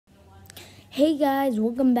Hey guys,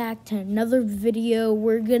 welcome back to another video.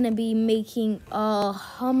 We're gonna be making a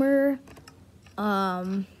Hummer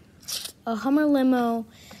limo,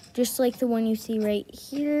 just like the one you see right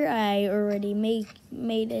here. I already made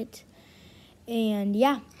it, and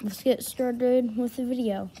yeah, let's get started with the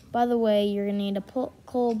video. By the way, you're gonna need a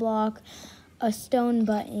coal block, a stone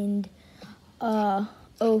buttoned, a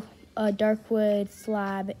dark wood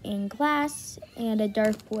slab and glass, and a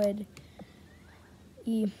dark wood.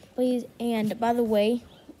 Please, and by the way,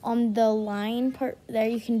 on the line part there,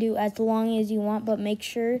 you can do as long as you want, but make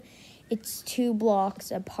sure it's 2 blocks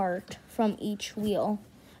apart from each wheel.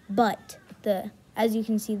 But as you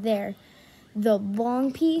can see there, the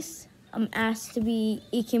long piece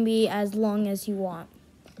it can be as long as you want.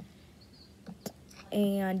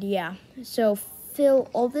 And yeah, so fill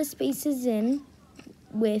all the spaces in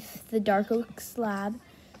with the dark oak slab.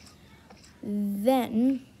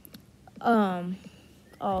 Then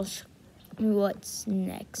I'll show you what's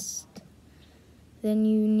next. Then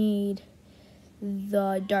you need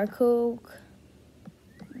the dark oak,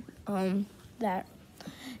 that,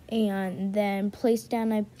 and then place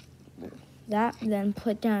down then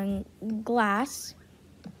put down glass,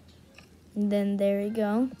 and then there you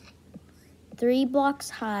go, 3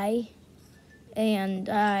 blocks high. And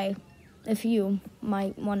if you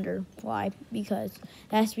might wonder why, because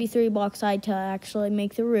it has to be 3 blocks high to actually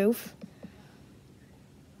make the roof.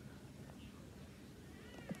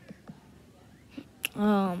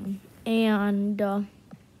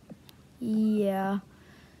 Yeah,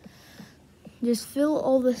 just fill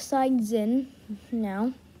all the sides in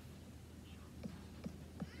now.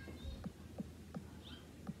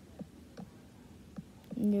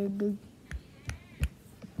 You're good.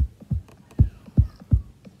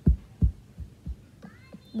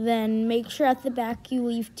 Then make sure at the back you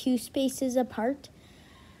leave 2 spaces apart.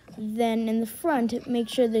 Then in the front, make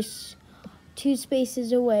sure there's 2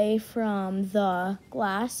 spaces away from the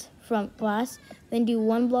front glass. Then do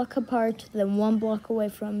 1 block apart, then 1 block away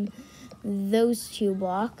from those 2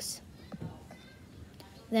 blocks.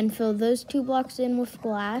 Then fill those 2 blocks in with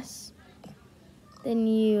glass. Then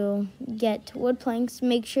you get wood planks.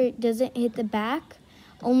 Make sure it doesn't hit the back.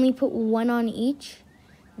 Only put 1 on each.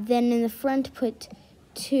 Then in the front, put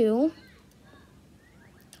 2.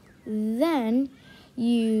 Then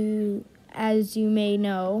you, as you may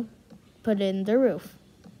know, put in the roof.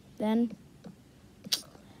 Then,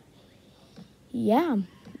 yeah,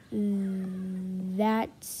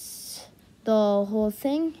 that's the whole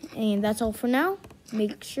thing, and that's all for now.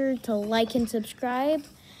 Make sure to like and subscribe,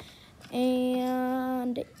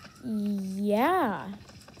 and yeah,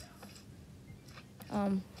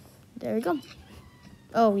 there we go.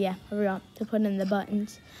 Oh yeah, I forgot to put in the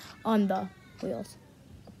buttons on the wheels.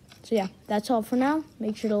 So yeah, that's all for now.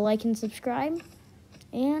 Make sure to like and subscribe.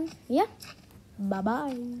 And yeah,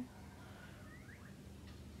 bye-bye.